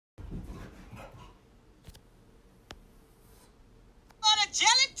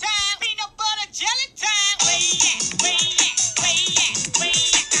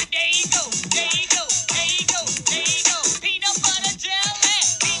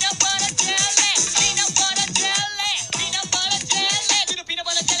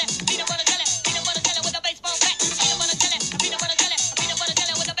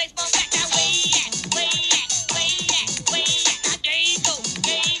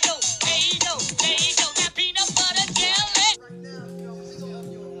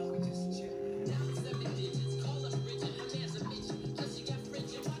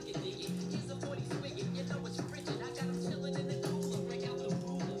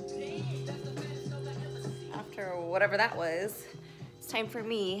whatever that was. It's time for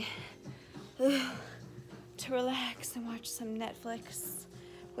me to relax and watch some Netflix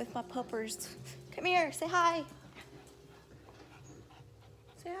with my puppers. Come here, say hi.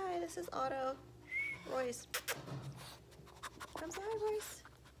 Say hi, this is Otto. Royce. Come say hi, Royce.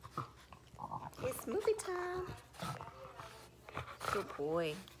 It's movie time. Good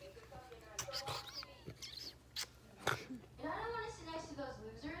boy. And I don't want to sit next to those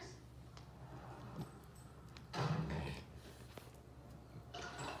losers.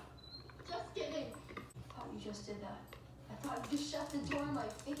 Just kidding. I thought you just did that. I thought you just shut the door in my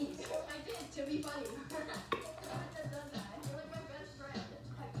face. I did, to be funny. You're like my best friend.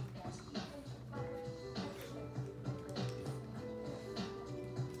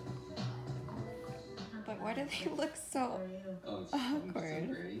 But why do they look so awkward?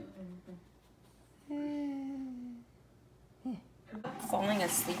 Falling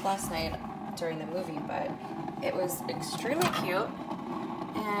asleep last night during the movie, but it was extremely cute.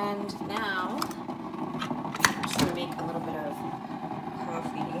 And now I'm just gonna make a little bit of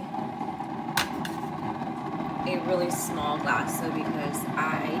coffee. A really small glass though, because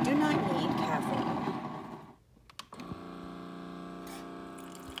I do not need caffeine.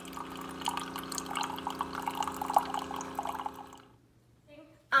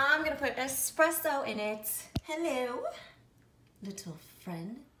 I'm gonna put espresso in it. Hello, little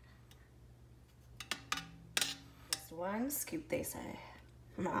friend. Just one scoop, they say.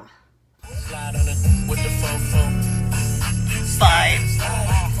 Nah. Slide on it with the fofo. Slide.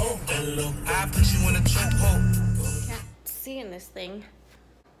 I put you in a chokehold. Can't see in this thing.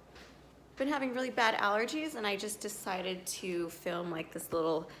 Been having really bad allergies, and I just decided to film like this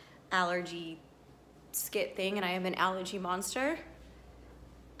little allergy skit thing, and I am an allergy monster.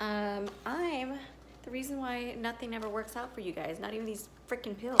 I'm the reason why nothing ever works out for you guys, not even these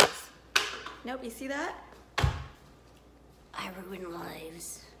freaking pills. Nope, you see that? I ruin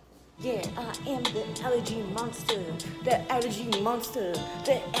lives. Yeah, I am the allergy monster. The allergy monster.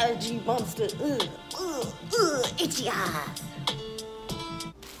 The allergy monster. Itchy eyes.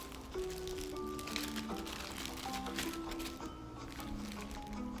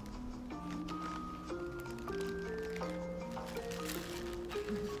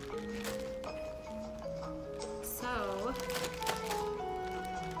 So,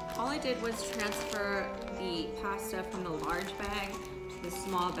 all I did was transfer the pasta from the large bag to the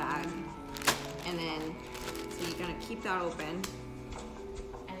small bag. And then, so you're gonna keep that open.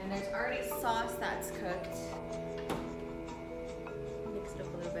 And then there's already sauce that's cooked. Mix it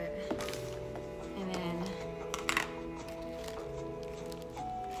up a little bit. And then,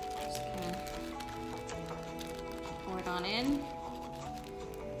 just kind of pour it on in.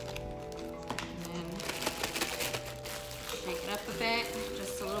 Shake it up a bit,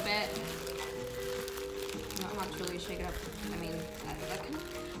 just a little bit. You don't have to really shake it up. I mean,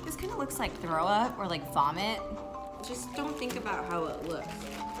 this kind of looks like throw up or like vomit. Just don't think about how it looks.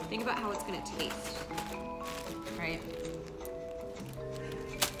 Think about how it's gonna taste, right?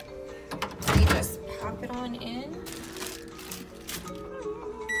 So you just pop it on in.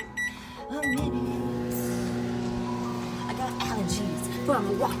 A minute. I got allergies, but I'm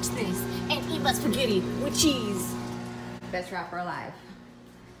gonna watch this and eat my spaghetti with cheese. Best rapper alive.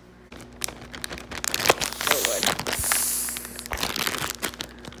 Oh Lord.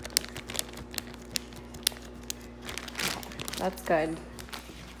 That's good.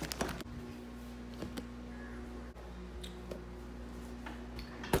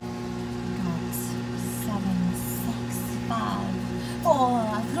 Got 7, 6, 5,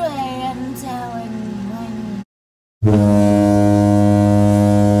 4, 3, and 2, and 1.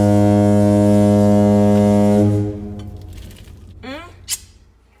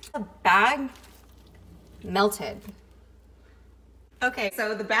 The bag melted. Okay,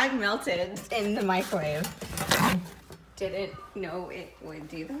 so the bag melted in the microwave. Didn't know it would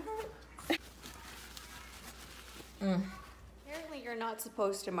do that. Apparently you're not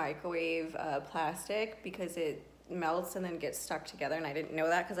supposed to microwave plastic because it melts and then gets stuck together, and I didn't know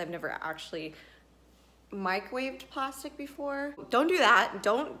that because I've never actually microwaved plastic before. Don't do that.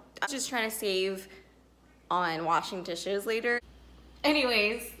 I'm just trying to save on washing dishes later.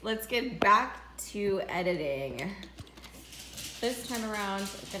 Anyways, let's get back to editing. This time around,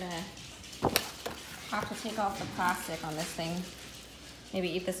 I'm gonna have to take off the plastic on this thing. Maybe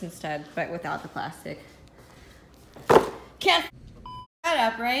eat this instead, but without the plastic. Can't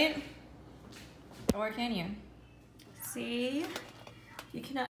that up, right? Or can you? See? You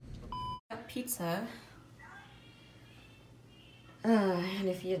cannot have pizza. And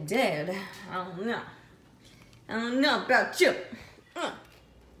if you did, I don't know. I don't know about you.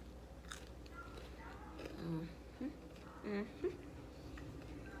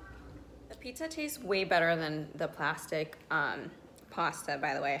 pizza tastes way better than the plastic pasta,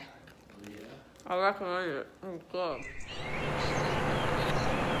 by the way. Yeah. I recommend it. It's good.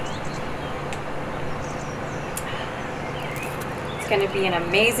 It's gonna be an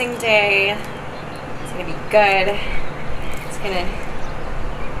amazing day. It's gonna be good. It's gonna...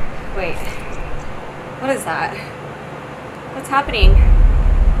 Wait. What is that? What's happening?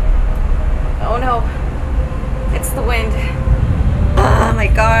 Oh no. It's the wind. Oh my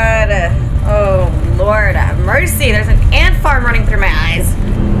god. Oh Lord have mercy. There's an ant farm running through my eyes.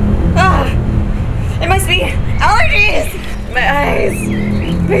 Oh, it must be allergies. My eyes.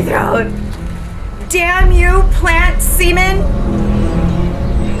 My throat. Damn you, plant semen.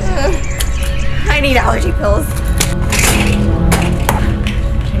 I need allergy pills.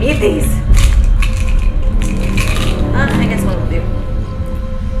 I need these. I guess one will do.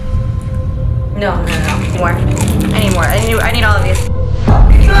 No. More. I need more. I need all of these.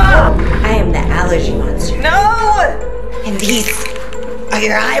 I am the allergy monster. No! And these are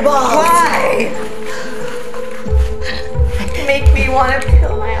your eyeballs. Why? Make me want to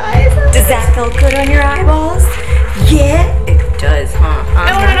peel my eyes out. Does that feel good on your eyeballs? Yeah? It does, huh?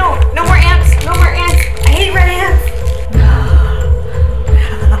 No. No more ants. No more ants. I hate red ants.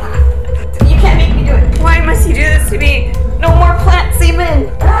 You can't make me do it. Why must you do this to me? No more plant semen.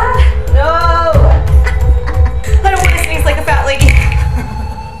 No. I don't want to sneeze like a fat lady.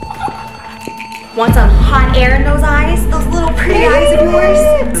 Want some hot air in those eyes? Those little pretty eyes of yours?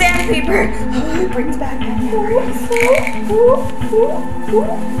 Sandpaper. It brings back memories.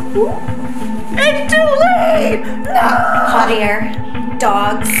 It's too late. No. Hot air.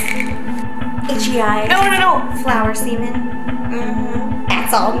 Dogs. Itchy eyes. No. Flower semen.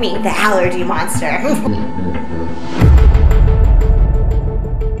 That's all me, the allergy monster. I have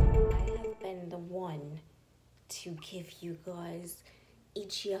been the one to give you guys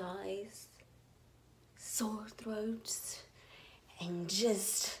itchy eyes, sore throats, and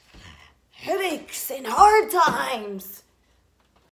just headaches and hard times.